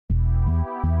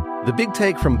The Big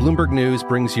Take from Bloomberg News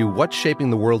brings you what's shaping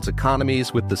the world's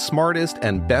economies with the smartest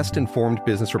and best-informed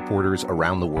business reporters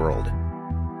around the world.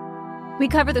 We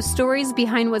cover the stories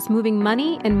behind what's moving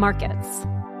money and markets,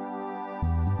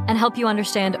 and help you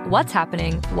understand what's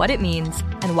happening, what it means,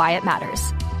 and why it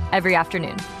matters every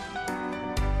afternoon.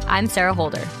 I'm Sarah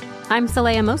Holder. I'm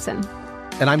Saleha Mohsin.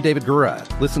 And I'm David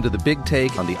Gura. Listen to The Big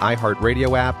Take on the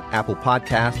iHeartRadio app, Apple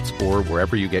Podcasts, or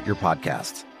wherever you get your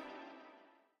podcasts.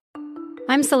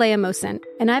 I'm Saleha Mohsin,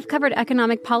 and I've covered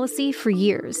economic policy for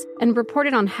years and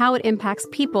reported on how it impacts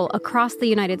people across the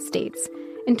United States.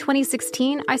 In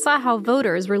 2016, I saw how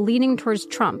voters were leaning towards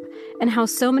Trump and how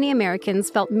so many Americans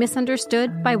felt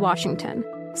misunderstood by Washington.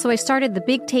 So I started The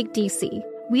Big Take DC.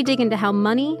 We dig into how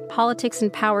money, politics,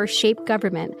 and power shape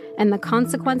government and the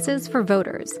consequences for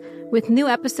voters. With new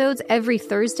episodes every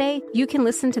Thursday, you can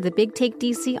listen to The Big Take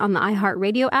DC on the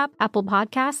iHeartRadio app, Apple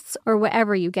Podcasts, or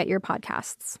wherever you get your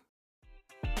podcasts.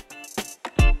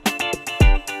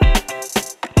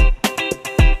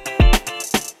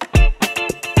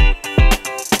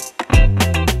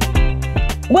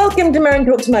 Welcome to Merrin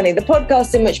Talks Money, the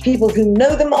podcast in which people who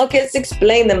know the markets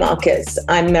explain the markets.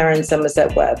 I'm Merrin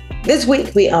Somerset Webb. This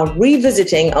week, we are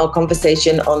revisiting our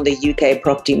conversation on the UK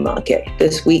property market.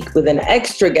 This week with an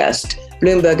extra guest,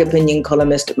 Bloomberg opinion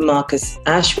columnist Marcus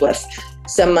Ashworth.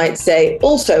 Some might say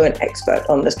also an expert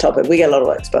on this topic. We get a lot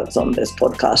of experts on this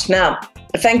podcast. Now,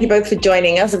 thank you both for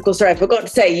joining us. Of course, sorry, I forgot to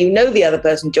say, you know the other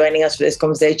person joining us for this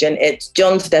conversation. It's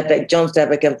John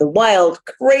Stepek of the wild,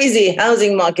 crazy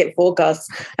housing market forecasts.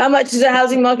 How much is the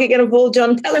housing market going to fall,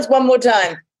 John? Tell us one more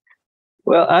time.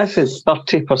 Well, I said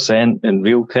 30% in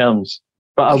real terms.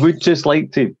 But I would just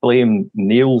like to blame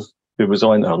Neil, who was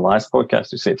on our last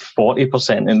podcast, who said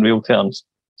 40% in real terms.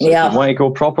 So if you want to go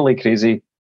properly crazy,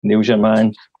 Neil's your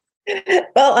man.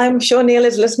 Well, I'm sure Neil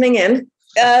is listening in.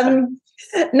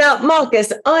 Now,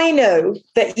 Marcus, I know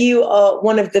that you are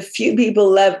one of the few people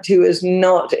left who is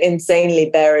not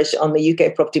insanely bearish on the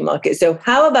UK property market. So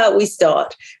how about we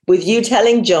start with you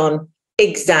telling John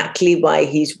exactly why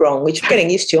he's wrong, which we're getting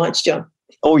used to, aren't you, John?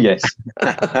 Oh, yes.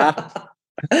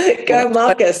 Go,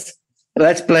 Marcus.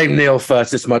 Let's blame Neil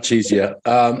first. It's much easier.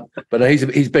 But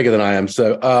he's bigger than I am.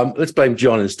 So let's blame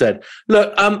John instead.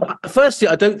 Look, firstly,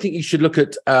 I don't think you should look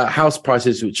at house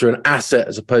prices, which are an asset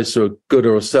as opposed to a good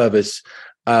or a service,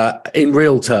 in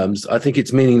real terms. I think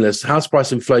it's meaningless. House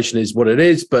price inflation is what it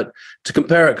is. But to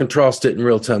compare it, contrast it in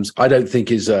real terms, I don't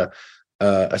think is a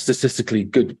statistically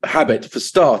good habit for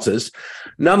starters.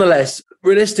 Nonetheless,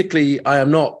 realistically, I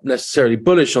am not necessarily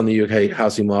bullish on the UK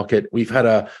housing market. We've had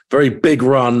a very big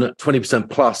run, 20%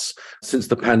 plus since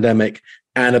the pandemic,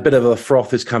 and a bit of a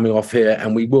froth is coming off here,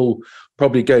 and we will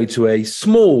probably go to a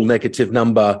small negative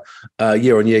number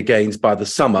year-on-year gains by the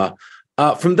summer.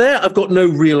 From there, I've got no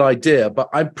real idea, but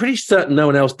I'm pretty certain no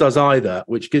one else does either,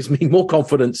 which gives me more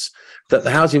confidence that the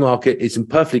housing market is in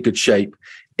perfectly good shape.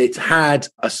 It's had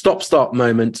a stop-start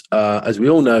moment, as we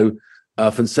all know,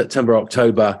 from September,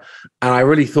 October. And I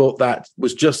really thought that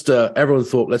was just, everyone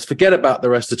thought, let's forget about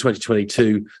the rest of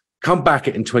 2022, come back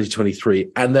in 2023.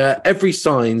 And there are every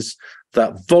signs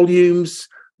that volumes,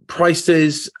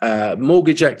 prices,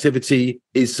 mortgage activity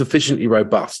is sufficiently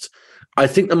robust. I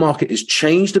think the market has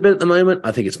changed a bit at the moment.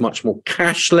 I think it's much more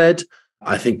cash-led.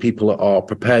 I think people are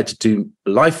prepared to do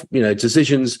life,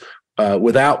 decisions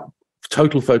without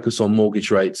total focus on mortgage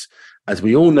rates. As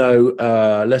we all know,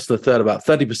 less than a third, about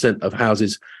 30% of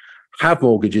houses have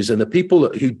mortgages. And the people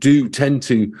who do tend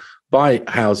to buy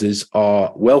houses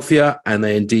are wealthier, and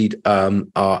they indeed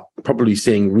are probably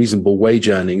seeing reasonable wage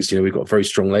earnings. We've got a very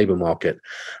strong labor market.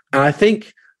 And I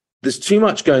think there's too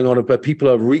much going on where people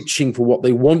are reaching for what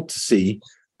they want to see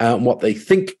and what they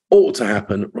think ought to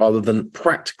happen rather than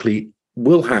practically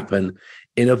will happen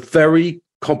in a very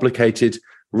complicated,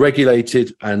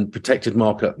 regulated and protected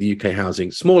market, the UK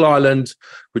housing. Small island,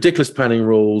 ridiculous planning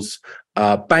rules,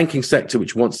 banking sector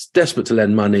which wants desperate to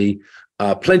lend money,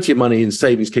 plenty of money in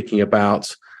savings kicking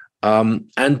about,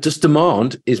 and just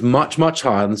demand is much, much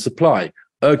higher than supply.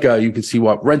 Ergo, you can see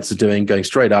what rents are doing, going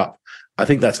straight up. I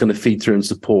think that's going to feed through and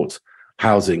support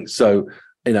housing. So,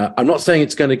 I'm not saying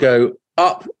it's going to go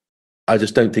up. I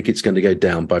just don't think it's going to go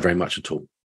down by very much at all.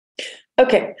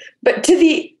 Okay. But to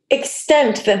the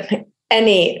extent that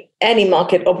any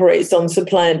market operates on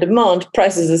supply and demand,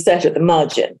 prices are set at the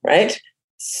margin, right?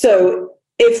 So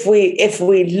if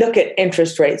we look at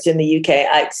interest rates in the UK,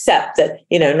 I accept that,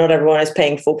 not everyone is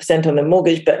paying 4% on their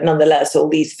mortgage, but nonetheless, all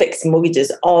these fixed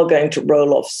mortgages are going to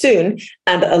roll off soon.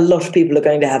 And a lot of people are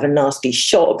going to have a nasty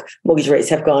shock. Mortgage rates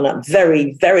have gone up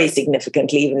very, very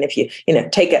significantly. Even if you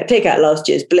take out last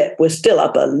year's blip, we're still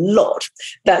up a lot.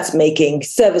 That's making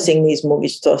servicing these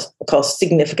mortgage costs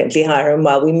significantly higher. And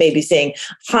while we may be seeing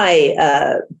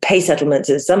high pay settlements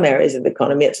in some areas of the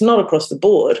economy, it's not across the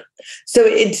board. So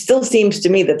it still seems to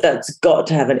me that that's got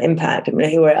to have an impact. I mean,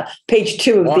 here we are, page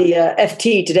 2 of the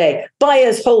FT today.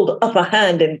 Buyers hold upper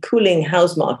hand in cooling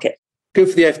house market. Good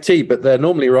for the FT, but they're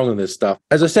normally wrong on this stuff.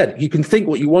 As I said, you can think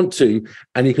what you want to,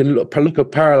 and you can look a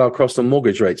parallel across the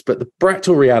mortgage rates, but the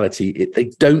practical reality, they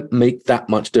don't make that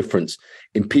much difference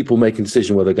in people making a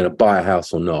decision whether they're going to buy a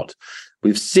house or not.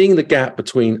 We've seen the gap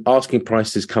between asking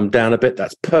prices come down a bit.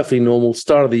 That's perfectly normal.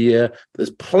 Start of the year,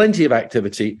 there's plenty of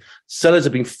activity. Sellers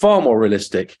have been far more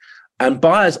realistic, and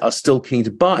buyers are still keen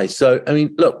to buy. So, I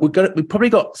mean, look, we've probably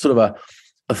got sort of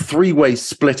a three-way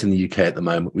split in the UK at the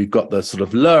moment. We've got the sort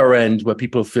of lower end where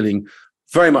people are feeling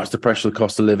very much the pressure of the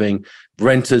cost of living,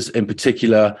 renters in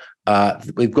particular.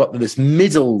 We've got this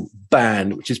middle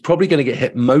band, which is probably going to get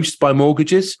hit most by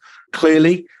mortgages.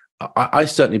 Clearly, I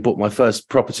certainly bought my first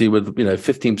property with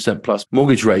 15% plus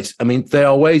mortgage rates. I mean, there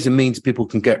are ways and means people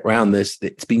can get around this.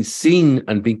 It's been seen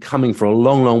and been coming for a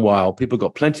long, long while. People have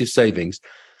got plenty of savings.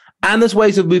 And there's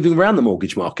ways of moving around the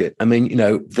mortgage market. I mean,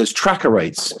 there's tracker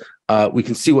rates. We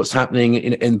can see what's happening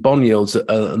in bond yields in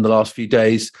the last few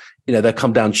days. They've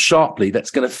come down sharply. That's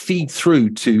going to feed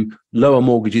through to lower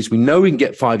mortgages. We know we can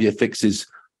get 5-year fixes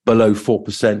below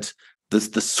 4%.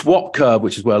 The swap curve,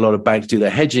 which is where a lot of banks do their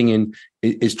hedging in,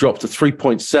 is dropped to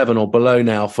 3.7 or below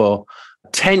now for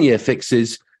 10-year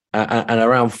fixes and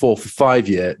around 4 for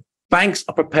 5-year. Banks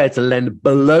are prepared to lend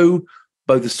below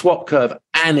both the swap curve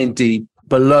and indeed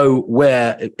below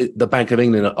where the Bank of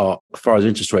England are as far as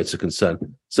interest rates are concerned.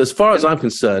 So as far as I'm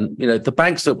concerned, the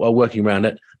banks are working around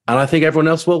it, and I think everyone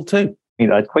else will too.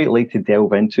 I'd quite like to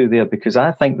delve into there, because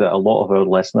I think that a lot of our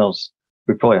listeners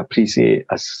would probably appreciate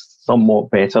a somewhat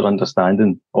better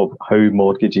understanding of how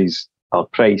mortgages are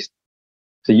priced.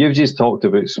 So you've just talked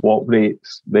about swap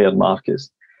rates there, Marcus.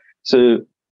 So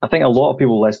I think a lot of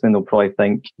people listening will probably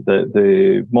think that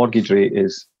the mortgage rate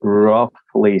is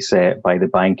roughly set by the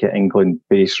Bank of England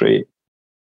base rate,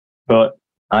 but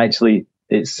actually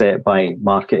it's set by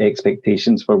market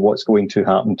expectations for what's going to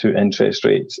happen to interest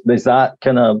rates. Is that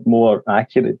kind of more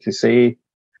accurate to say?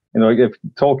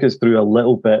 Talk us through a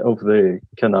little bit of the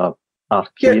kind of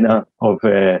arcana of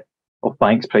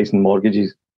banks pricing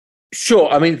mortgages. Sure.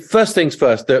 I mean, first things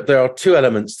first, there are two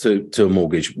elements to a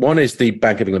mortgage. One is the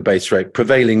Bank of England base rate,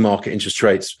 prevailing market interest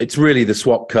rates. It's really the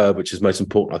swap curve, which is most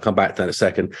important. I'll come back to that in a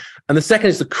second. And the second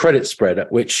is the credit spread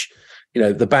at which,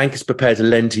 the bank is prepared to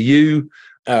lend to you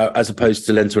as opposed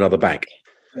to lend to another bank.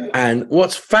 And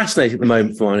what's fascinating at the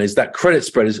moment for mine is that credit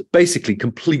spread has basically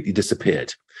completely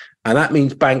disappeared. And that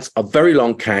means banks are very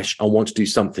long cash and want to do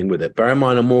something with it. Bear in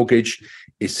mind, a mortgage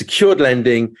is secured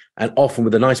lending, and often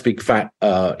with a nice big fat,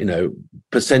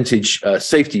 percentage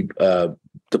safety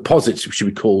deposits, which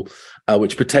we call,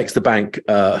 which protects the bank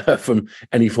from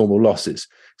any form of losses.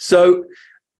 So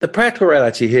the practical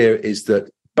reality here is that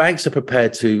banks are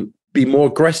prepared to be more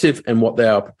aggressive in what they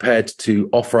are prepared to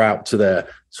offer out to their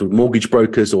sort of mortgage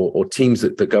brokers or teams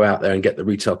that go out there and get the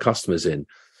retail customers in.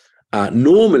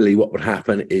 Normally, what would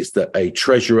happen is that a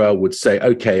treasurer would say,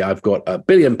 okay, I've got £1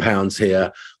 billion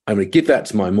here. I'm going to give that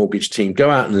to my mortgage team. Go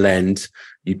out and lend.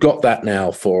 You've got that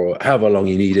now for however long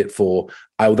you need it for.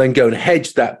 I will then go and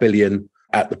hedge that billion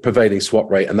at the prevailing swap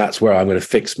rate. And that's where I'm going to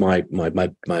fix my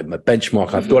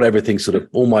benchmark. I've got everything sort of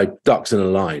all my ducks in a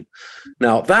line.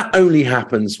 Now, that only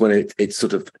happens when it's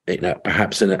sort of,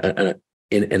 perhaps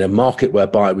in a market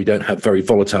whereby we don't have very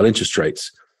volatile interest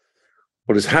rates.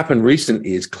 What has happened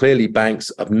recently is clearly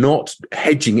banks are not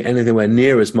hedging anywhere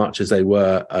near as much as they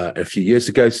were a few years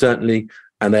ago, certainly,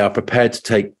 and they are prepared to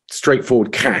take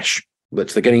straightforward cash that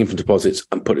they're getting in from deposits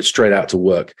and put it straight out to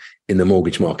work in the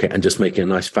mortgage market and just making a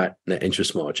nice fat net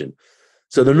interest margin.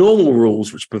 So the normal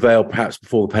rules which prevailed perhaps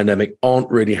before the pandemic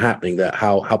aren't really happening, that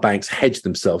how banks hedge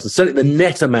themselves. And certainly the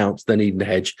net amount they need to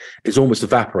hedge is almost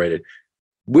evaporated,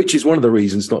 which is one of the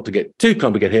reasons, not to get too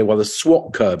complicated here, why the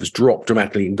swap curve has dropped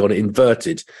dramatically and got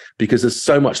inverted, because there's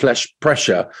so much less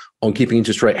pressure on keeping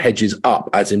interest rate hedges up,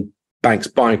 as in banks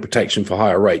buying protection for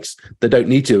higher rates. They don't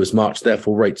need to as much,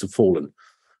 therefore rates have fallen.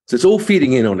 So it's all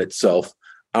feeding in on itself.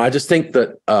 And I just think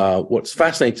that what's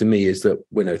fascinating to me is that,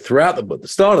 throughout the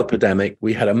start of the pandemic,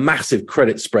 we had a massive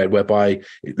credit spread whereby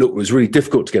it was really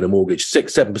difficult to get a mortgage,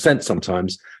 6-7%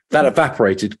 sometimes. That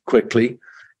evaporated quickly.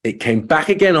 It came back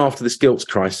again after this gilts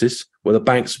crisis, where the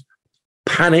banks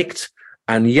panicked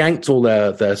and yanked all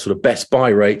their sort of best buy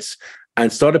rates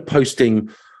and started posting,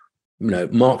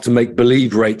 mark to make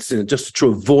believe rates just to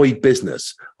avoid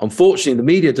business. Unfortunately, the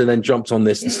media then jumped on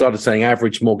this and started saying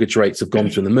average mortgage rates have gone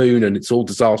through the moon and it's all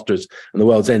disastrous and the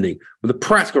world's ending. But the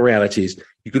practical reality is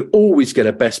you could always get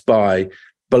a best buy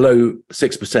below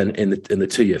 6% in the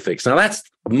 2-year fix. Now that's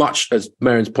much, as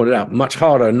Marian's pointed out, much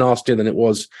harder and nastier than it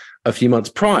was a few months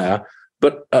prior.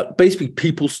 But basically,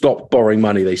 people stopped borrowing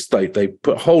money. They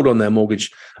put hold on their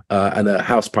mortgage and their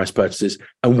house price purchases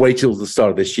and waited till the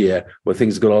start of this year, where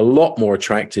things got a lot more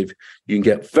attractive. You can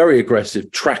get very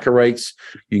aggressive tracker rates.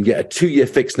 You can get a 2-year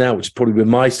fix now, which is probably been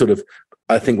my sort of,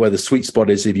 I think, where the sweet spot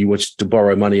is. If you wish to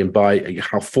borrow money and buy,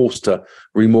 how forced to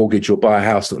remortgage or buy a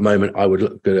house at the moment, I would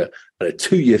look at a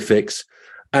 2-year fix.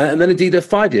 And then indeed, a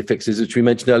 5-year fixes, which we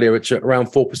mentioned earlier, which are around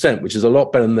 4%, which is a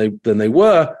lot better than they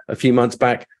were a few months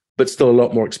back, but still a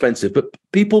lot more expensive. But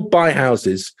people buy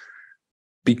houses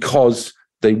because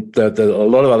there are a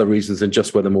lot of other reasons than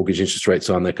just where the mortgage interest rates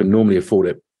are, and they can normally afford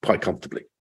it quite comfortably.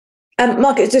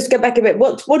 Marcus, just go back a bit.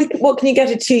 What can you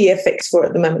get a 2-year fix for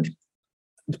at the moment?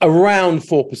 Around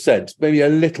 4%, maybe a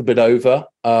little bit over,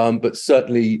 but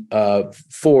certainly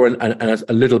 4 and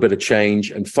a little bit of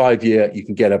change. And 5-year, you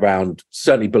can get around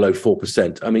certainly below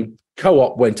 4%. I mean,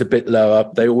 Co-op went a bit lower.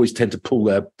 They always tend to pull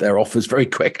their offers very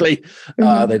quickly.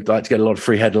 They'd like to get a lot of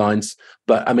free headlines.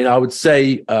 But I mean, I would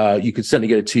say you could certainly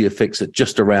get a 2-year fix at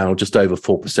just over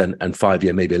 4%, and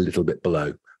 5-year maybe a little bit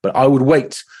below. But I would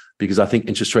wait, because I think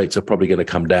interest rates are probably going to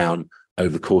come down over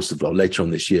the course of later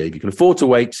on this year. If you can afford to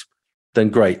wait, then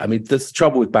great. I mean, there's the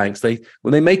trouble with banks.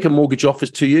 When they make a mortgage offer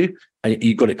to you and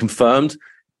you've got it confirmed,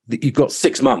 you've got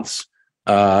 6 months.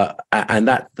 And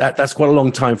that's quite a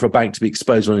long time for a bank to be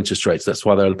exposed on interest rates. That's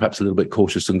why they're perhaps a little bit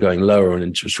cautious on going lower on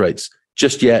interest rates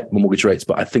just yet, mortgage rates,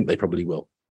 but I think they probably will.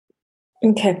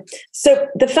 Okay. So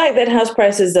the fact that house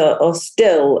prices are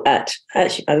still at,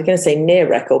 actually, I was going to say near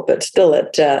record, but still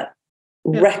at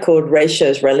record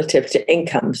ratios relative to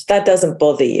incomes, that doesn't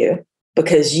bother you,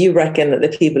 because you reckon that the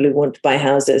people who want to buy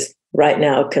houses right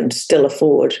now can still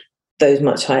afford those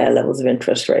much higher levels of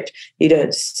interest rate. You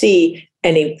don't see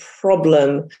any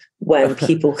problem when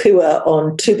people who are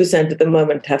on 2% at the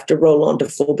moment have to roll on to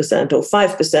 4% or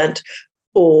 5%,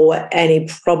 or any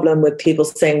problem with people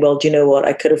saying, well, do you know what,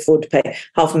 I could afford to pay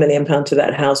 £500,000 for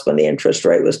that house when the interest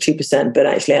rate was 2%, but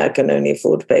actually I can only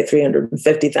afford to pay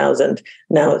 $350,000.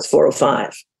 Now it's 4 or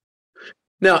 5.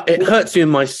 Now, it hurts me in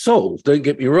my soul, don't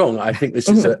get me wrong. I think this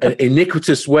is an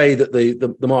iniquitous way that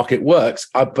the market works.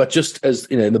 But just as,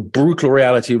 in the brutal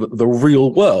reality of the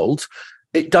real world,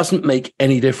 it doesn't make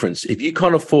any difference. If you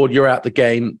can't afford, you're out the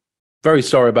game. Very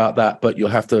sorry about that, but you'll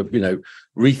have to,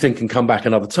 rethink and come back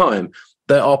another time.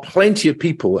 There are plenty of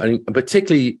people, and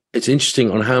particularly it's interesting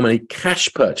on how many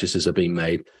cash purchases are being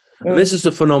made. And this is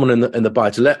the phenomenon in the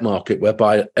buy-to-let market,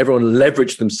 whereby everyone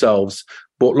leveraged themselves,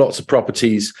 bought lots of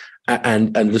properties,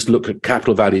 and just look at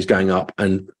capital values going up,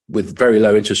 and with very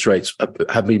low interest rates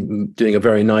have been doing a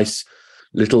very nice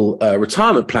little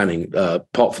retirement planning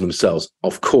pot for themselves.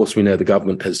 Of course, we know the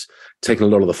government has taken a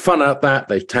lot of the fun out of that.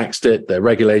 They've taxed it, they're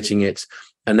regulating it,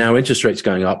 and now interest rates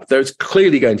going up. There's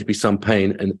clearly going to be some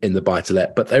pain in the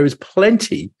buy-to-let, but there is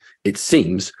plenty, it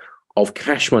seems, of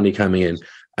cash money coming in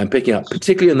and picking up,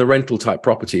 particularly in the rental type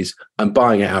properties, and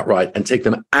buying it outright and take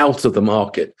them out of the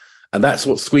market. And that's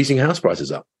what's squeezing house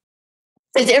prices up.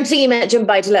 It's interesting you mentioned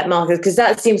buy-to-let markets, because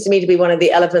that seems to me to be one of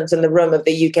the elephants in the room of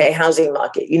the UK housing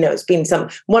market. It's been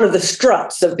one of the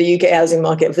struts of the UK housing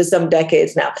market for some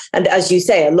decades now. And as you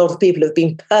say, a lot of people have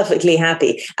been perfectly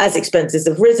happy as expenses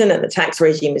have risen and the tax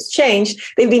regime has changed.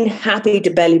 They've been happy to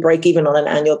barely break even on an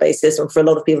annual basis, and for a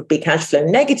lot of people to be cash flow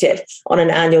negative on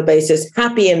an annual basis,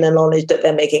 happy in the knowledge that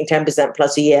they're making 10%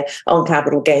 plus a year on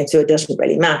capital gains, so it doesn't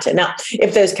really matter. Now,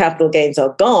 if those capital gains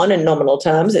are gone, in nominal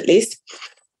terms at least,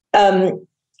 and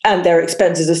their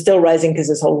expenses are still rising because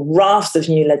there's whole rafts of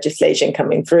new legislation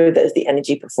coming through. There's the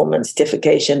energy performance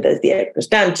certification, there's the extra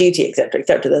stamp duty, et cetera, et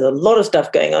cetera. There's a lot of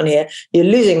stuff going on here. You're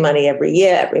losing money every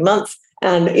year, every month,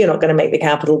 and you're not going to make the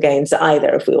capital gains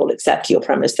either, if we all accept your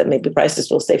premise that maybe prices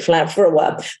will stay flat for a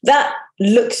while. That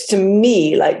looks to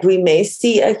me like we may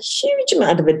see a huge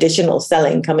amount of additional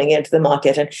selling coming into the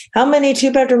market. And how many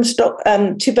two-bedroom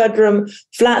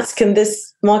flats can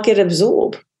this market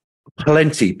absorb?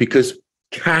 Plenty, because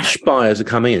cash buyers are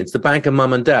coming in. It's the bank of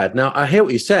mum and dad. Now, I hear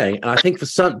what you're saying, and I think for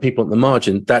certain people at the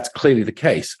margin, that's clearly the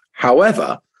case.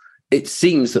 However, it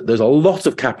seems that there's a lot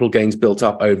of capital gains built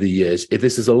up over the years. If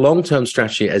this is a long-term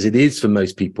strategy, as it is for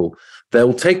most people,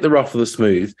 they'll take the rough or the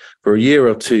smooth for a year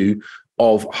or two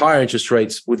of higher interest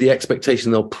rates with the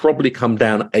expectation they'll probably come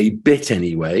down a bit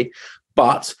anyway.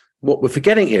 But what we're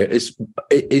forgetting here is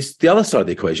the other side of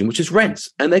the equation, which is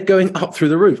rents. And they're going up through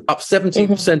the roof, up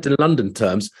 17% in London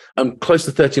terms, and close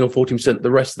to 13 or 14% the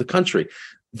rest of the country.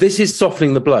 This is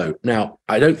softening the blow. Now,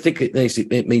 I don't think it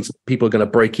means people are going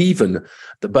to break even,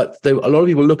 but a lot of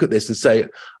people look at this and say,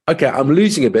 okay, I'm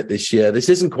losing a bit this year. This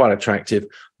isn't quite attractive.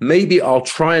 Maybe I'll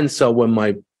try and sell when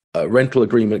my rental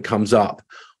agreement comes up,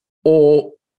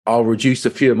 or I'll reduce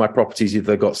a few of my properties if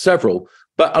they've got several.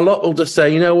 But a lot will just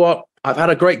say, you know what? I've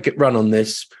had a great run on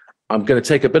this. I'm going to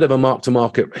take a bit of a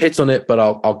mark-to-market hit on it, but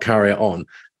I'll carry it on.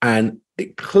 And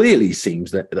it clearly seems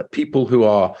that people who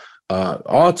are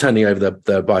turning over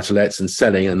their buy-to-lets and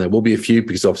selling, and there will be a few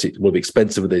because obviously it will be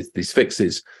expensive with these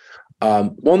fixes.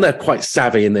 One, they're quite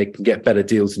savvy and they can get better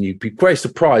deals, and you'd be very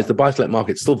surprised. The buy-to-let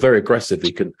market's still very aggressive.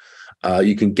 You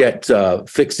can get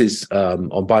fixes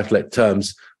on buy-to-let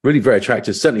terms really very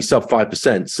attractive, certainly sub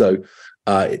 5%. So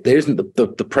there isn't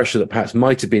the pressure that perhaps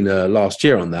might have been last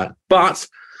year on that, but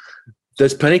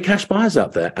there's plenty of cash buyers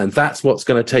out there, and that's what's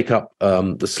going to take up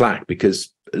the slack, because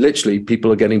literally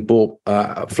people are getting bought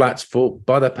flats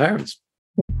by their parents.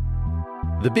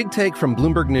 The Big Take from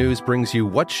Bloomberg News brings you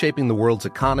what's shaping the world's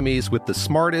economies with the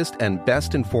smartest and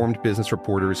best-informed business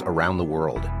reporters around the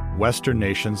world. Western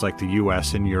nations like the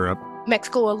U.S. and Europe.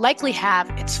 Mexico will likely have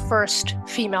its first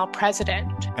female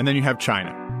president. And then you have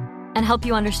China. And help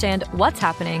you understand what's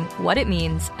happening, what it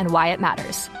means, and why it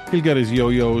matters. He'll get his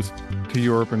yo-yos to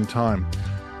Europe in time.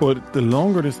 But the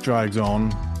longer this drags on,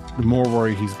 the more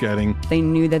worry he's getting. They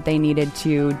knew that they needed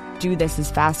to do this as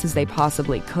fast as they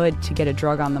possibly could to get a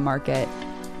drug on the market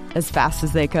as fast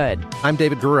as they could. I'm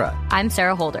David Gura. I'm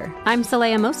Sarah Holder. I'm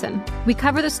Saleha Mohsin. We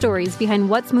cover the stories behind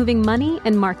what's moving money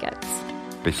and markets.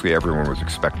 Basically, everyone was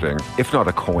expecting, if not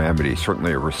a calamity,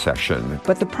 certainly a recession.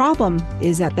 But the problem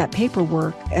is that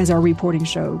paperwork, as our reporting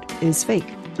showed, is fake.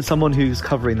 As someone who's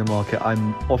covering the market,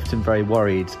 I'm often very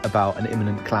worried about an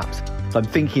imminent collapse. So I'm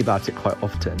thinking about it quite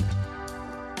often.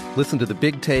 Listen to The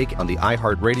Big Take on the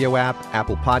iHeartRadio app,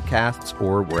 Apple Podcasts,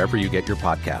 or wherever you get your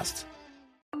podcasts.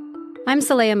 I'm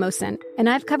Saleha Mohsin, and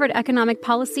I've covered economic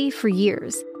policy for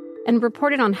years and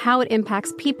reported on how it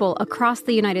impacts people across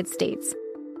the United States.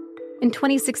 In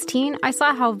 2016, I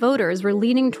saw how voters were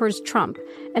leaning towards Trump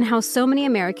and how so many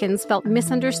Americans felt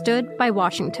misunderstood by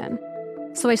Washington.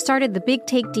 So I started The Big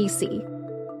Take DC.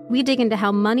 We dig into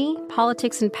how money,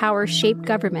 politics, and power shape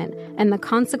government and the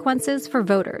consequences for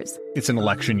voters. It's an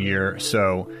election year,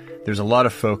 so there's a lot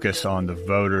of focus on the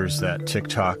voters that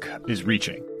TikTok is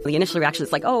reaching. The initial reaction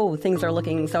is like, oh, things are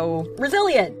looking so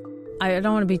resilient. I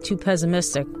don't want to be too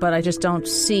pessimistic, but I just don't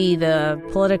see the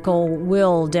political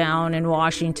will down in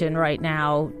Washington right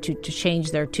now to change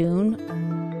their tune.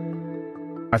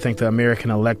 I think the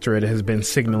American electorate has been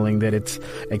signaling that it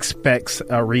expects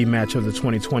a rematch of the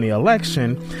 2020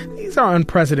 election. These are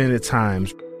unprecedented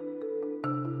times.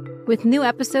 With new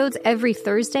episodes every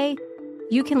Thursday,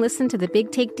 you can listen to The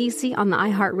Big Take DC on the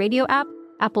iHeartRadio app,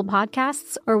 Apple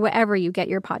Podcasts, or wherever you get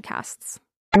your podcasts.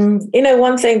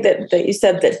 One thing that you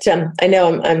said that I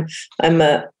know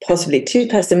I'm possibly too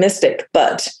pessimistic,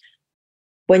 but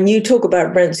when you talk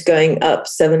about rents going up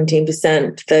 17%,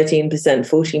 13%,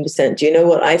 14%, do you know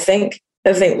what I think?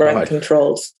 I think rent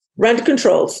controls. Rent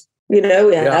controls. We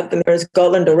have them in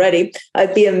Scotland already.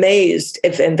 I'd be amazed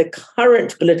if in the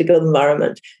current political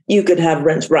environment, you could have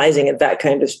rents rising at that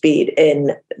kind of speed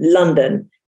in London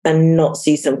and not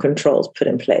see some controls put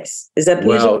in place. Is that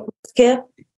clear?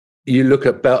 You look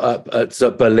at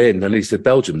Berlin, and he said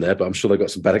Belgium there, but I'm sure they've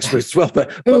got some bad experience as well.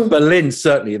 But Berlin,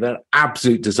 certainly, an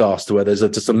absolute disaster where there's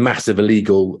just a massive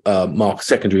illegal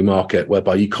secondary market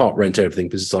whereby you can't rent everything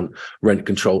because it's on rent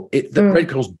control. The rent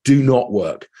controls do not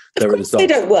work. Of course they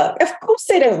don't work. Of course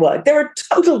they don't work. They're a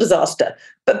total disaster.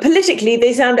 But politically,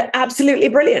 they sound absolutely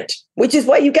brilliant, which is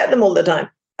why you get them all the time.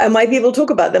 And why people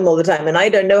talk about them all the time. And I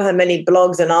don't know how many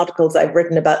blogs and articles I've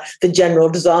written about the general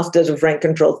disasters of rent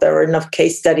controls. There are enough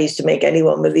case studies to make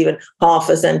anyone with even half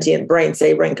a sentient brain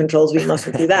say rent controls, we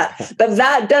mustn't do that. But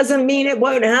that doesn't mean it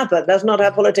won't happen. That's not how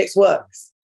politics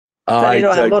works. That's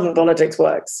not how modern politics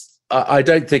works. I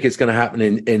don't think it's going to happen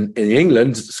in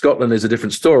England. Scotland is a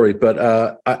different story. But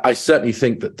I certainly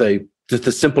think that just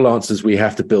the simple answer is we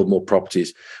have to build more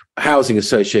properties. Housing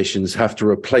associations have to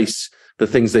replace the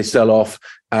things they sell off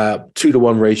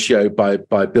 2-to-1 ratio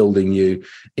by building new.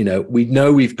 We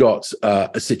know we've got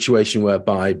a situation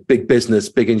whereby big business,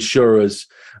 big insurers,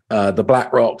 the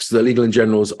BlackRocks, the Legal &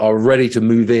 Generals are ready to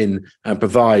move in and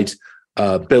provide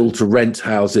build to rent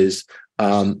houses.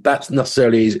 That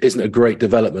necessarily isn't a great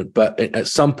development, but at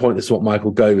some point, that's what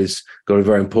Michael Gove has got a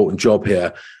very important job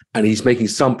here. and he's making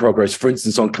some progress. For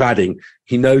instance, on cladding,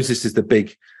 he knows this is the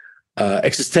big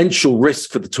existential risk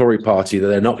for the Tory party, that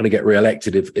they're not going to get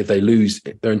re-elected if they lose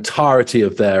their entirety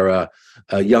of their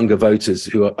younger voters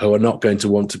who are not going to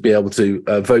want to be able to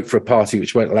vote for a party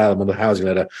which won't allow them on the housing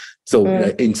ladder till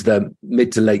into their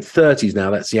mid to late 30s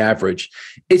now. That's the average.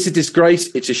 It's a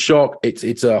disgrace. It's a shock.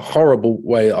 It's a horrible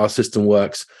way our system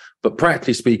works. But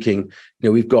practically speaking,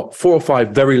 we've got 4 or 5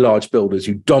 very large builders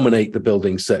who dominate the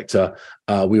building sector.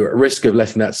 We were at risk of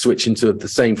letting that switch into the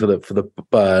same for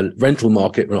the rental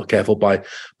market. We're not careful by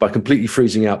completely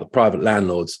freezing out the private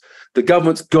landlords. The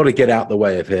government's got to get out the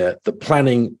way of here. The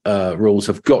planning rules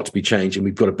have got to be changed, and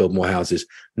we've got to build more houses.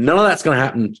 None of that's going to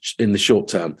happen in the short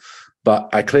term, but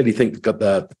I clearly think that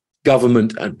the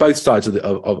government and both sides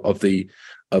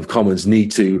of Commons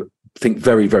need to think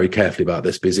very, very carefully about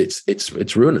this, because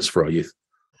it's ruinous for our youth.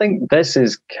 I think this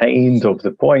is kind of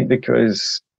the point,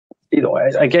 because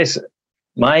I guess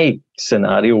my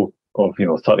scenario of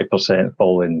 30%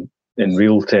 fall in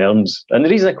real terms, and the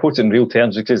reason I quote in real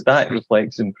terms is because that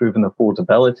reflects improving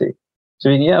affordability. So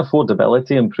when you get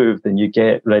affordability improved, then you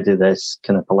get rid of this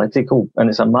kind of political, and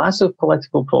it's a massive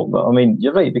political problem. I mean,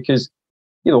 you're right, because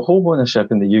home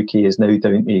ownership in the UK is now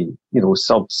down to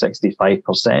sub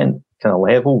 65% kind of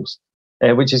levels,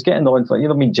 which is getting on for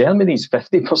Germany's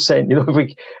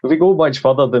 50%. If we go much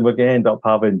further, then we're going to end up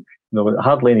having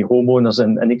hardly any homeowners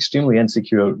and an extremely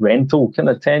insecure rental kind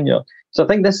of tenure. So I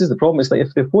think this is the problem. It's like,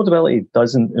 if the affordability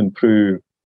doesn't improve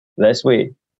this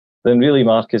way, then really,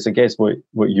 Marcus, I guess what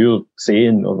you're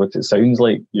saying, or what it sounds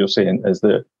like you're saying, is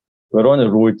that we're on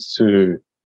a road to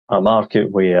a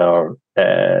market where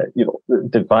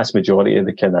the vast majority of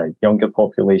the kind of younger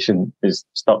population is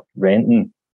stuck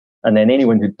renting, and then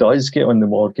anyone who does get on the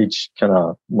mortgage kind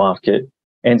of market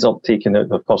ends up taking out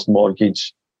their first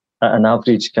mortgage at an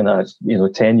average kind of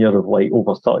tenure of like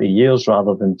over 30 years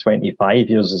rather than 25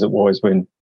 years as it was when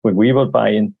we were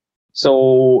buying.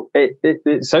 So it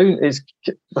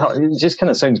just kind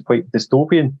of sounds quite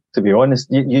dystopian, to be honest.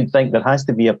 You'd think there has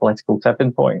to be a political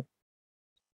tipping point.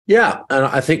 Yeah, and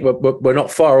I think we're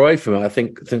not far away from it. I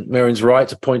think Miriam's right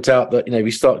to point out that if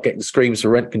you start getting screams for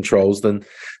rent controls, then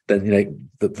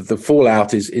the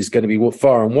fallout is going to be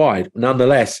far and wide.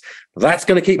 Nonetheless, that's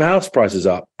going to keep house prices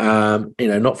up.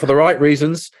 Not for the right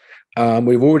reasons.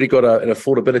 We've already got an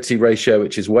affordability ratio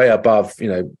which is way above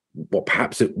what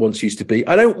perhaps it once used to be.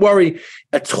 I don't worry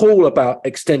at all about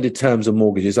extended terms of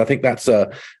mortgages. I think that's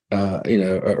a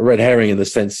red herring in the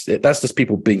sense that that's just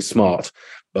people being smart.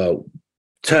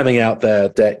 Terming out their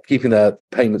debt, keeping their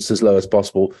payments as low as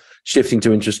possible, shifting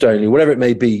to interest only, whatever it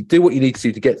may be. Do what you need to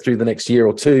do to get through the next year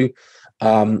or two,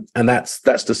 and that's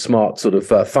the smart sort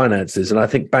of finances. And I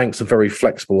think banks are very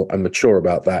flexible and mature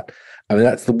about that. I mean,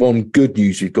 that's the one good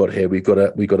news we've got here. We've got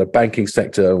a banking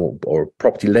sector or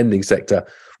property lending sector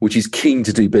which is keen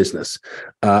to do business,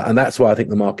 and that's why I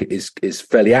think the market is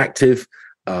fairly active.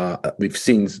 We've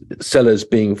seen sellers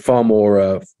being far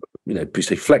more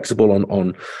flexible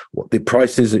on what the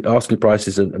prices, asking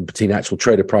prices, and between actual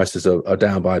trader prices are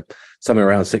down by somewhere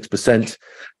around 6%.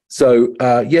 So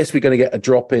yes, we're going to get a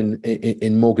drop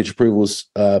in mortgage approvals,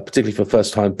 particularly for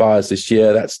first-time buyers this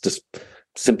year. That's just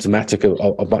symptomatic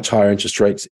of much higher interest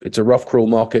rates. It's a rough, cruel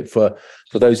market for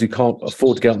those who can't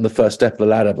afford to get on the first step of the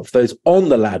ladder. But for those on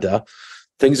the ladder,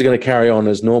 things are going to carry on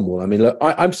as normal. I mean, look,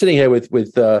 I'm sitting here with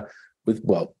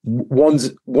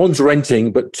one's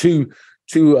renting, but two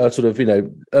sort of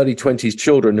early 20s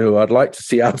children who I'd like to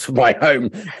see out of my home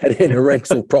and in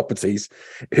rental properties,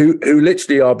 who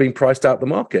literally are being priced out the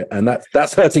market, and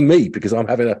that's hurting me because I'm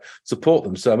having to support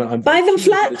them. So I'm buy them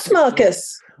flats,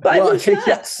 Marcus. Buy them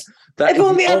flats. If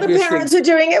all the other parents are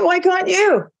doing it, why can't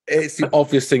you? It's the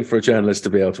obvious thing for a journalist to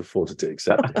be able to afford to do,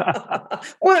 exactly.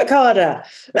 Work harder.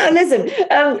 Now, listen,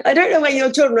 I don't know where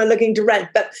your children are looking to rent,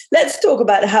 but let's talk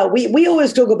about how we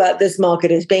always talk about this market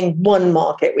as being one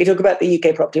market. We talk about the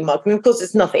UK property market. And of course,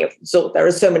 it's nothing of the sort. There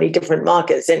are so many different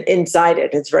markets, and inside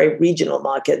it, it's a very regional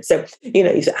market. So,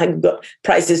 you've got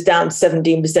prices down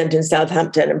 17% in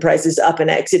Southampton and prices up in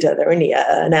Exeter. They're only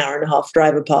an hour and a half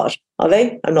drive apart. Are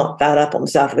they? I'm not that up on the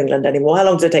south of England anymore. How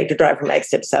long does it take to drive from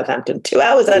Exeter to Southampton? 2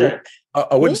 hours?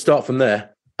 I wouldn't start from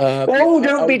there.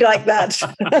 Don't be like that.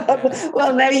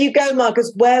 Well, there you go,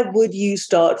 Marcus. Where would you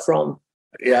start from?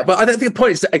 Yeah, but I think the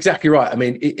point is exactly right. I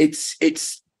mean,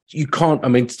 it's you can't. I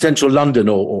mean, central London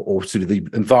or sort of the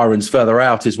environs further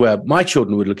out is where my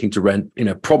children were looking to rent.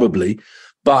 Probably,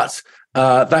 but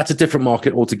that's a different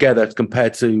market altogether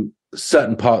compared to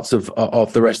certain parts of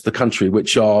the rest of the country,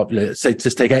 which are, say,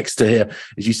 just take Exeter here,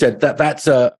 as you said, that's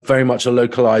very much a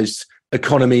localized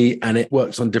economy, and it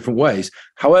works on different ways.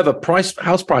 However,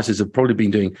 house prices have probably been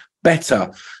doing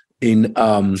better in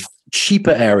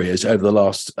cheaper areas over the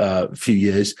last few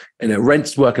years, and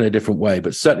rents work in a different way.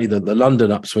 But certainly the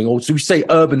London upswing, or so we say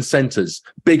urban centres,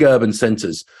 big urban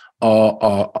centres,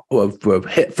 were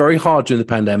hit very hard during the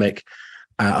pandemic.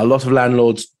 A lot of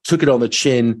landlords took it on the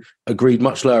chin, agreed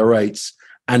much lower rates.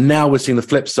 And now we're seeing the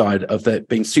flip side of that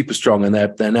being super strong, and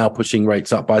they're now pushing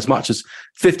rates up by as much as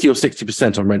 50 or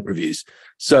 60% on rent reviews.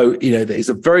 So, it's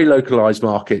a very localized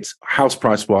market, house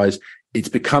price wise. It's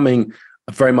becoming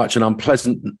very much an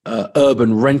unpleasant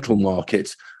urban rental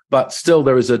market, but still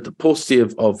there is a paucity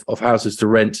of houses to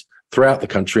rent throughout the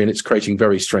country, and it's creating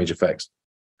very strange effects.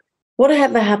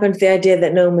 Whatever happened to the idea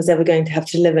that no one was ever going to have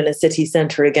to live in a city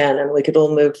centre again, and we could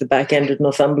all move to the back end of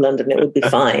Northumberland and it would be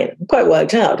fine? Quite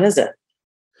worked out, has it?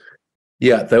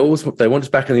 Yeah, they want us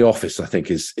back in the office, I think,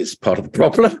 is part of the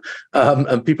problem.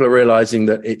 And people are realizing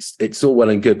that it's all well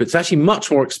and good, but it's actually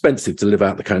much more expensive to live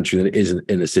out the country than it is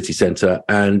in a city centre.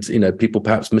 And, people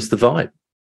perhaps miss the vibe.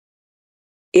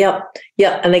 Yeah.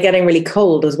 And they're getting really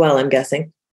cold as well, I'm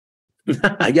guessing.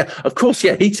 Yeah, of course.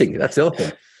 Yeah, heating. That's the other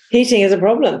thing. Heating is a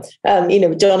problem.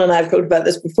 John and I have talked about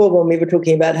this before when we were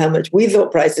talking about how much we thought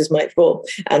prices might fall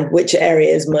and which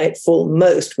areas might fall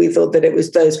most. We thought that it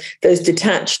was those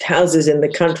detached houses in the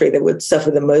country that would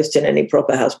suffer the most in any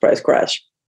proper house price crash.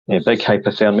 Yeah, big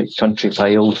hypothermic country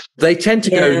piles. They tend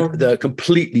to go they're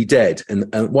completely dead. And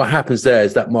what happens there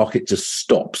is that market just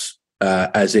stops,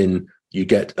 as in you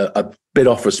get a bid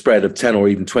offer spread of 10 or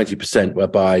even 20%,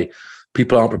 whereby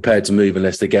people aren't prepared to move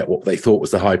unless they get what they thought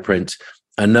was the high print.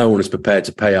 And no one is prepared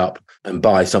to pay up and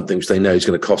buy something which they know is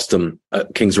going to cost them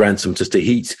king's ransom just to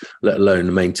heat, let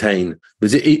alone maintain.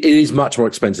 Because it is much more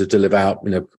expensive to live out,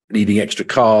 needing extra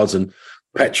cars and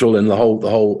petrol and the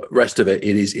whole rest of it.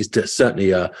 It is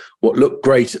certainly what looked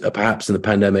great perhaps in the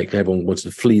pandemic. Everyone wanted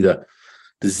to flee the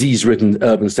disease-ridden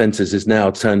urban centres is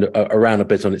now turned around a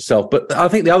bit on itself. But I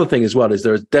think the other thing as well is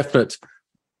there is definite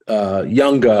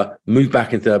younger move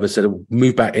back into the urban centre,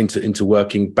 move back into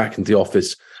working, back into the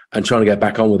office, and trying to get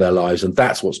back on with their lives. And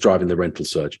that's what's driving the rental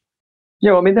surge.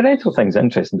 Yeah, the rental thing's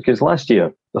interesting because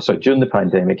during the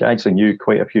pandemic, I actually knew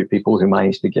quite a few people who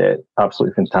managed to get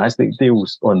absolutely fantastic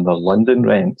deals on their London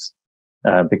rents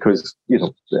because,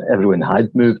 everyone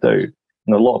had moved out.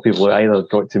 And a lot of people either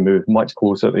got to move much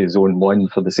closer to Zone 1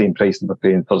 for the same price they were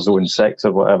paying for Zone 6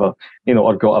 or whatever,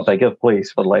 or got a bigger place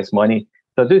for less money.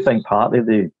 So I do think partly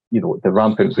the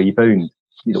rampant rebound,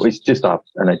 it's just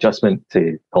an adjustment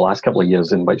to the last couple of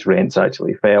years in which rents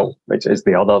actually fell, which is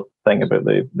the other thing about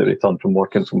the return from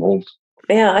working from home.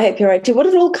 Yeah, I hope you're right too. What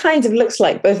it all kinds of looks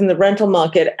like, both in the rental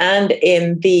market and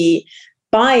in the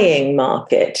buying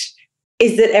market,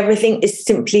 is that everything is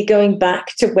simply going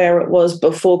back to where it was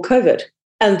before COVID.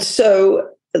 And so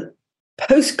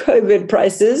post-COVID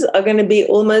prices are going to be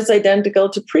almost identical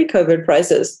to pre-COVID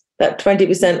prices. That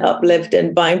 20% uplift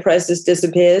in buying prices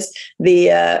disappears.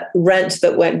 The rents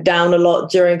that went down a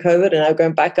lot during COVID are now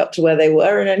going back up to where they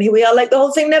were. And then here we are, like the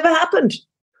whole thing never happened.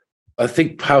 I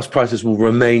think house prices will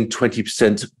remain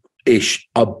 20%-ish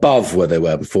above where they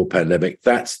were before pandemic.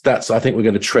 That's. I think we're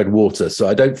going to tread water. So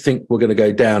I don't think we're going to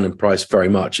go down in price very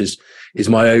much is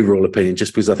my overall opinion,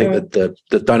 just because I think that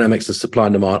the dynamics of supply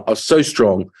and demand are so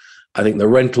strong. I think the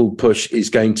rental push is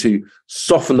going to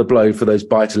soften the blow for those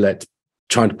buy-to-let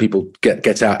trying to people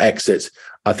get out exits.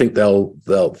 I think they'll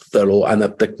all, and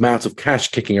the amount of cash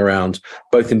kicking around,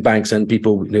 both in banks and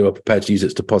people who are prepared to use it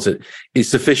as deposit, is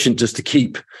sufficient just to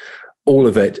keep all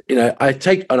of it. I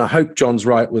hope John's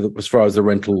right with as far as the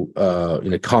rental,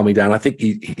 calming down. I think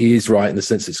he is right in the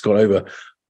sense it's got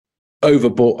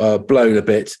blown a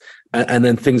bit, and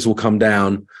then things will come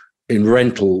down in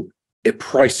rental.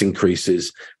 Price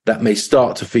increases that may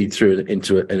start to feed through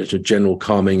into a general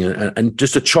calming and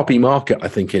just a choppy market, I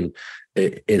think,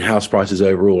 in house prices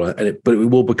overall. But it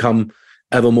will become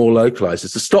ever more localized.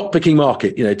 It's a stock picking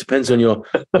market. It depends on your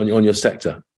on your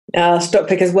sector. Stock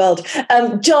pickers world.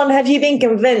 John, have you been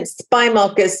convinced by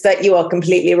Marcus that you are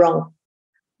completely wrong?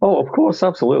 Oh, of course,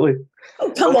 absolutely.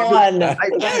 Oh, come on!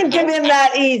 You can't give him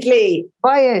that easily.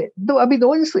 No,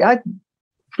 honestly,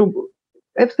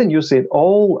 everything you're saying,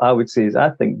 all I would say is I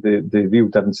think the real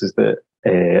difference is that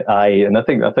I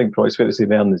think probably it's fair to say,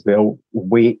 Mern, as well,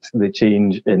 weight the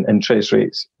change in interest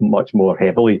rates much more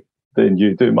heavily than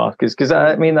you do, Marcus. Because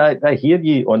I hear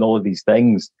you on all of these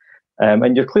things,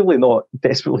 and you're clearly not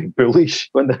desperately bullish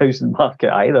on the housing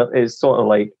market either. It's sort of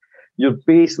like you're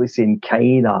basically saying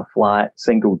kind of flat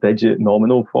single-digit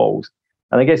nominal falls.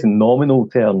 And I guess in nominal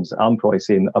terms, I'm probably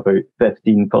saying about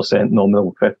 15%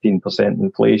 nominal, 15%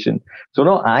 inflation. So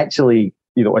not actually,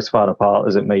 as far apart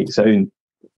as it might sound.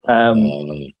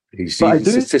 You see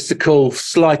statistical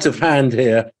sleight of hand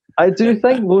here. I do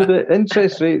think, though, that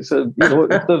interest rates are,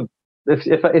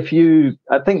 if you,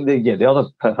 I think the other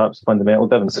perhaps fundamental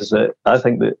difference is that I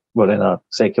think that we're in a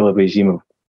secular regime of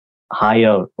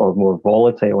higher or more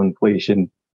volatile inflation,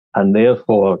 and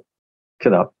therefore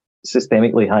kind of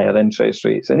systemically higher interest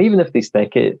rates. And even if they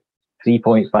stick at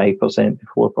 3.5% to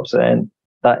 4%,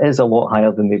 that is a lot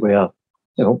higher than they were,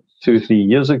 2-3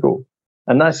 years ago.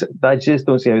 And I just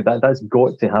don't see how that's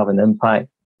got to have an impact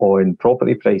on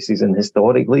property prices. And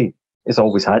historically, it's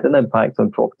always had an impact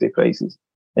on property prices.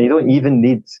 And you don't even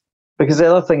need, because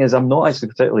the other thing is, I'm not actually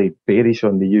particularly bearish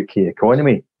on the UK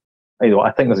economy.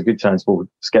 I think there's a good chance we'll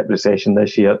skip recession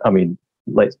this year. I mean,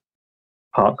 let's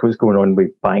park what's going on with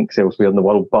banks elsewhere in the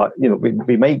world. But,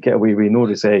 we might get away with no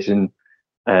recession.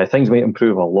 Things might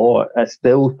improve a lot. I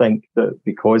still think that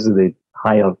because of the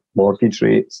higher mortgage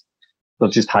rates, there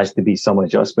just has to be some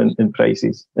adjustment in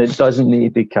prices. It doesn't need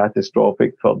to be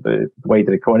catastrophic for the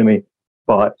wider economy,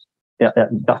 but I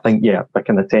think, the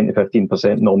kind of 10 to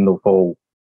 15% nominal fall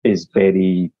is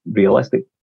very realistic.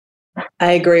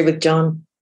 I agree with John.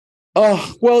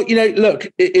 Oh, well, look,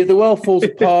 if the world falls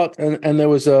apart and there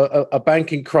was a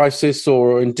banking crisis,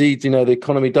 or indeed, the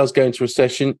economy does go into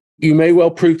recession, you may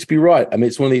well prove to be right. I mean,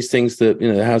 it's one of these things that,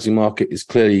 the housing market is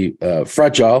clearly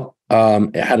fragile.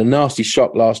 It had a nasty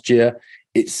shock last year.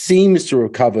 It seems to have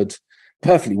recovered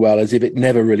perfectly well, as if it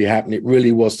never really happened. It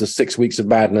really was the 6 weeks of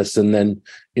madness, and then,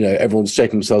 everyone's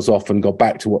shaking themselves off and got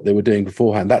back to what they were doing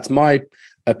beforehand. That's my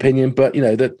opinion. But,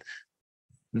 that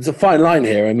there's a fine line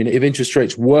here. I mean, if interest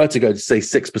rates were to go to, say,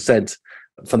 6%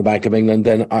 from the Bank of England,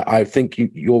 then I think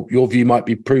your view might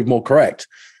be proved more correct.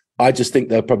 I just think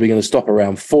they're probably going to stop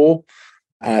around 4%.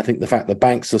 And I think the fact that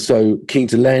banks are so keen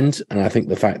to lend, and I think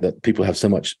the fact that people have so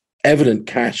much evident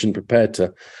cash and prepared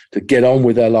to get on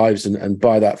with their lives and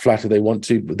buy that flat if they want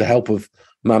to, with the help of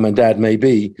mum and dad,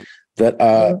 maybe, that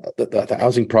the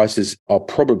housing prices are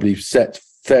probably set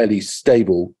fairly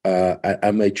stable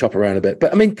and may chop around a bit.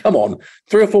 But I mean, come on,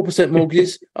 3 or 4%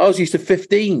 mortgages. I was used to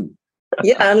 15.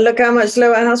 Yeah, and look how much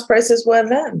lower house prices were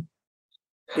then.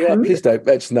 Yeah, please don't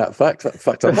mention that fact. That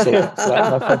fact I'm sorry.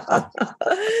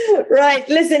 Right,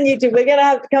 listen, you two, we're going to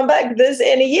have to come back to this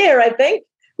in a year, I think.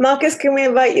 Marcus, can we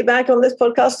invite you back on this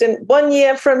podcast in 1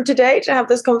 year from today to have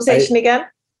this conversation again?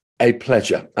 A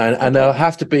pleasure. And there'll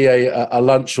have to be a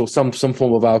lunch or some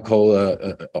form of alcohol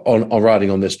on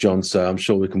riding on this, John. So I'm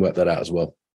sure we can work that out as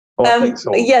well.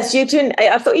 So. Yes, you two.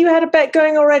 I thought you had a bet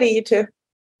going already, you two.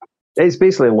 It's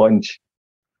basically lunch.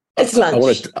 It's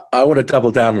lunch. I want to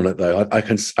double down on it, though. I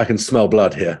can smell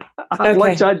blood here. Okay.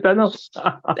 Lunch at dinner.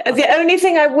 The only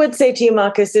thing I would say to you,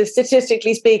 Marcus, is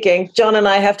statistically speaking, John and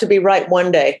I have to be right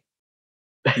one day.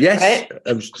 Yes.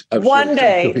 Right? One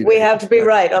day we have to be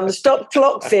right on the stop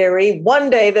clock theory. One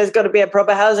day there's got to be a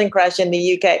proper housing crash in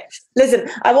the UK. Listen,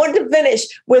 I want to finish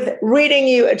with reading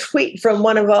you a tweet from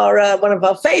one of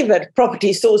our favorite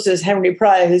property sources, Henry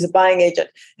Pryor, who's a buying agent,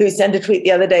 who sent a tweet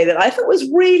the other day that I thought was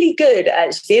really good,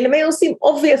 actually. And it may all seem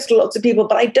obvious to lots of people,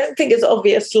 but I don't think it's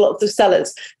obvious to lots of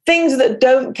sellers. Things that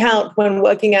don't count when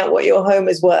working out what your home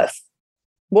is worth,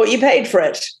 what you paid for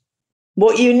it,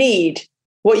 what you need,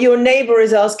 what your neighbor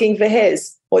is asking for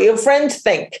his, what your friends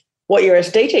think, what your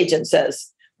estate agent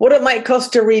says, what it might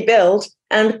cost to rebuild,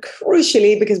 and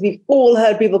crucially, because we've all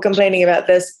heard people complaining about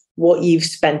this, what you've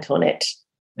spent on it.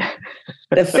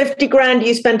 The 50 grand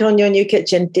you spent on your new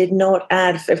kitchen did not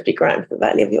add 50 grand to the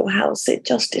value of your house. It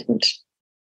just didn't.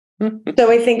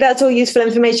 So I think that's all useful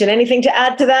information. Anything to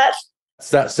add to that?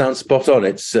 That sounds spot on.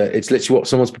 It's literally what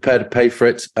someone's prepared to pay for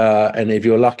it, and if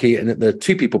you're lucky, and there are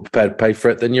two people prepared to pay for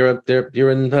it, then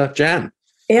you're in jam.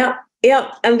 Yeah,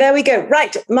 and there we go.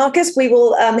 Right, Marcus, we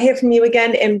will hear from you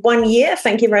again in 1 year.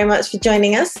 Thank you very much for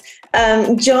joining us.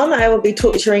 John, I will be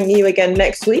torturing you again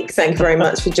next week. Thank you very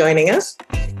much for joining us.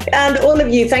 And all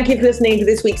of you, thank you for listening to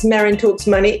this week's Merrin Talks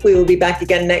Money. We will be back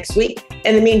again next week.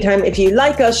 In the meantime, if you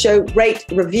like our show, rate,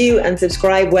 review, and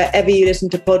subscribe wherever you listen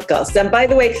to podcasts. And by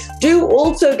the way, do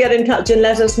also get in touch and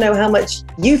let us know how much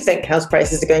you think house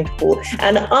prices are going to fall.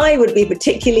 And I would be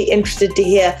particularly interested to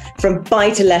hear from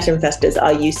buy-to-let investors.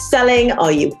 Are you selling?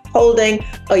 Are you holding?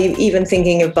 Are you even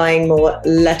thinking of buying more?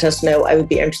 Let us know. I would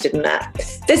be interested in that.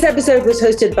 This episode was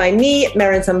hosted by me,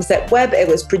 Merrin Somerset Webb. It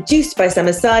was produced by Sam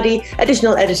Asadi.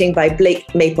 Additional editing by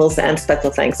Blake Maples. And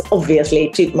special thanks, obviously,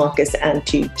 to Marcus and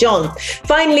to John.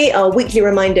 Finally, our weekly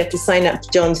reminder to sign up to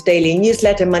John's daily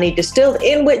newsletter, Money Distilled,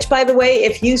 in which, by the way,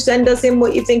 if you send us in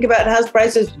what you think about house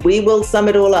prices, we will sum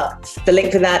it all up. The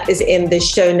link for that is in the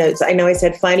show notes. I know I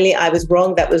said finally, I was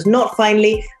wrong. That was not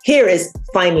finally. Here is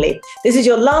finally. This is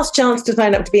your last last chance to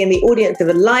sign up to be in the audience of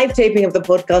a live taping of the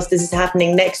podcast. This is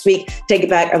happening next week. Take it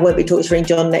back. I won't be torturing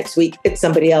John next week. It's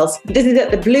somebody else. This is at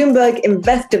the Bloomberg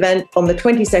Invest event on the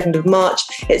 22nd of March.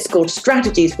 It's called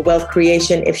Strategies for Wealth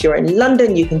Creation. If you're in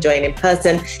London, you can join in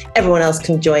person. Everyone else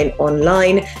can join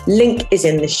online. Link is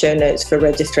in the show notes for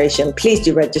registration. Please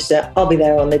do register. I'll be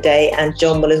there on the day, and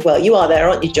John will as well. You are there,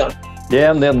 aren't you, John? Yeah,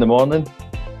 I'm there in the morning.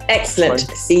 Excellent.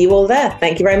 See you all there.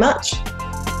 Thank you very much.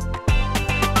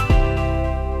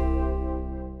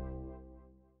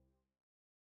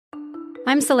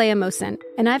 I'm Saleha Mohsin,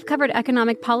 and I've covered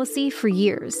economic policy for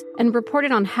years and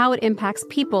reported on how it impacts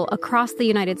people across the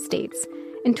United States.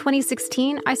 In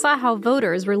 2016, I saw how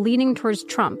voters were leaning towards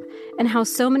Trump and how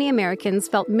so many Americans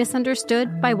felt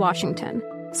misunderstood by Washington.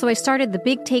 So I started The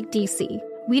Big Take DC.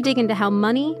 We dig into how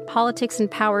money, politics,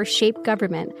 and power shape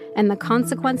government and the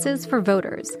consequences for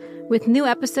voters. With new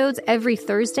episodes every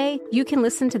Thursday, you can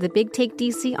listen to The Big Take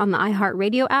DC on the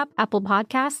iHeartRadio app, Apple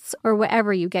Podcasts, or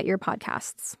wherever you get your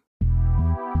podcasts.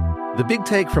 The Big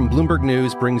Take from Bloomberg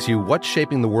News brings you what's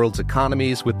shaping the world's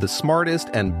economies with the smartest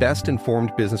and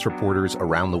best-informed business reporters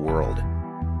around the world.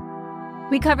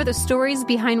 We cover the stories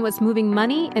behind what's moving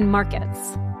money and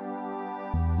markets,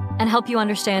 and help you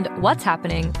understand what's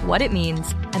happening, what it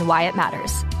means, and why it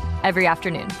matters every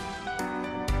afternoon.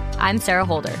 I'm Sarah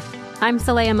Holder. I'm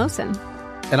Saleha Mohsin.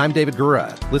 And I'm David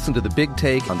Gura. Listen to The Big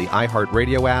Take on the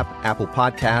iHeartRadio app, Apple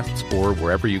Podcasts, or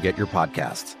wherever you get your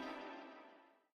podcasts.